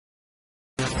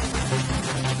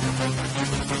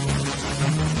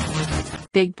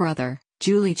Big Brother,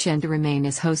 Julie Chen to remain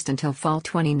as host until fall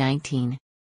 2019.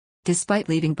 Despite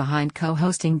leaving behind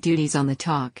co-hosting duties on The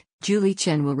Talk, Julie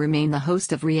Chen will remain the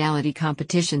host of reality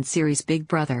competition series Big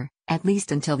Brother, at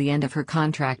least until the end of her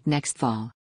contract next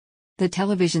fall. The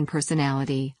television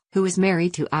personality, who is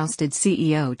married to ousted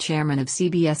CEO-chairman of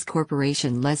CBS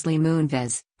Corporation Leslie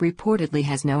Moonves, reportedly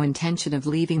has no intention of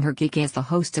leaving her gig as the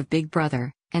host of Big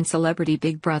Brother and Celebrity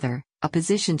Big Brother, a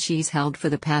position she's held for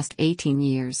the past 18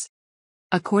 years.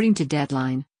 According to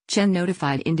Deadline, Chen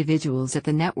notified individuals at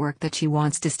the network that she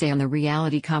wants to stay on the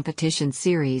reality competition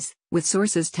series, with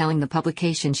sources telling the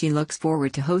publication she looks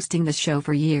forward to hosting the show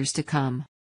for years to come.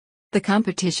 The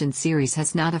competition series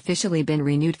has not officially been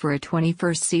renewed for a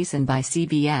 21st season by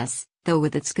CBS, though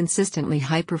with its consistently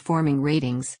high-performing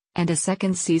ratings, and a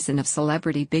second season of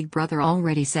Celebrity Big Brother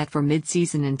already set for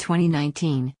mid-season in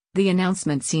 2019, the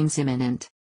announcement seems imminent.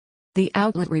 The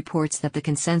outlet reports that the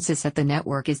consensus at the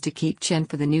network is to keep Chen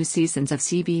for the new seasons of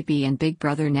CBB and Big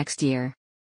Brother next year.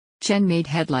 Chen made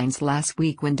headlines last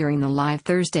week when during the live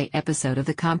Thursday episode of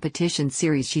the competition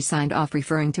series she signed off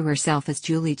referring to herself as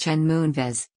Julie Chen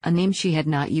Moonves, a name she had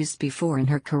not used before in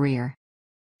her career.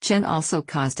 Chen also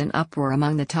caused an uproar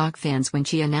among the Talk fans when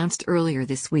she announced earlier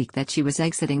this week that she was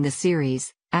exiting the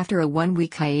series, after a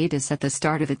one-week hiatus at the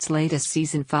start of its latest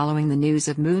season following the news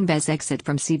of Moonves' exit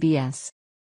from CBS.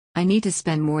 "I need to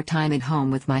spend more time at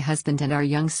home with my husband and our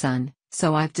young son,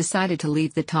 so I've decided to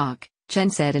leave The Talk," Chen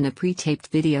said in a pre-taped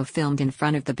video filmed in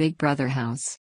front of the Big Brother house.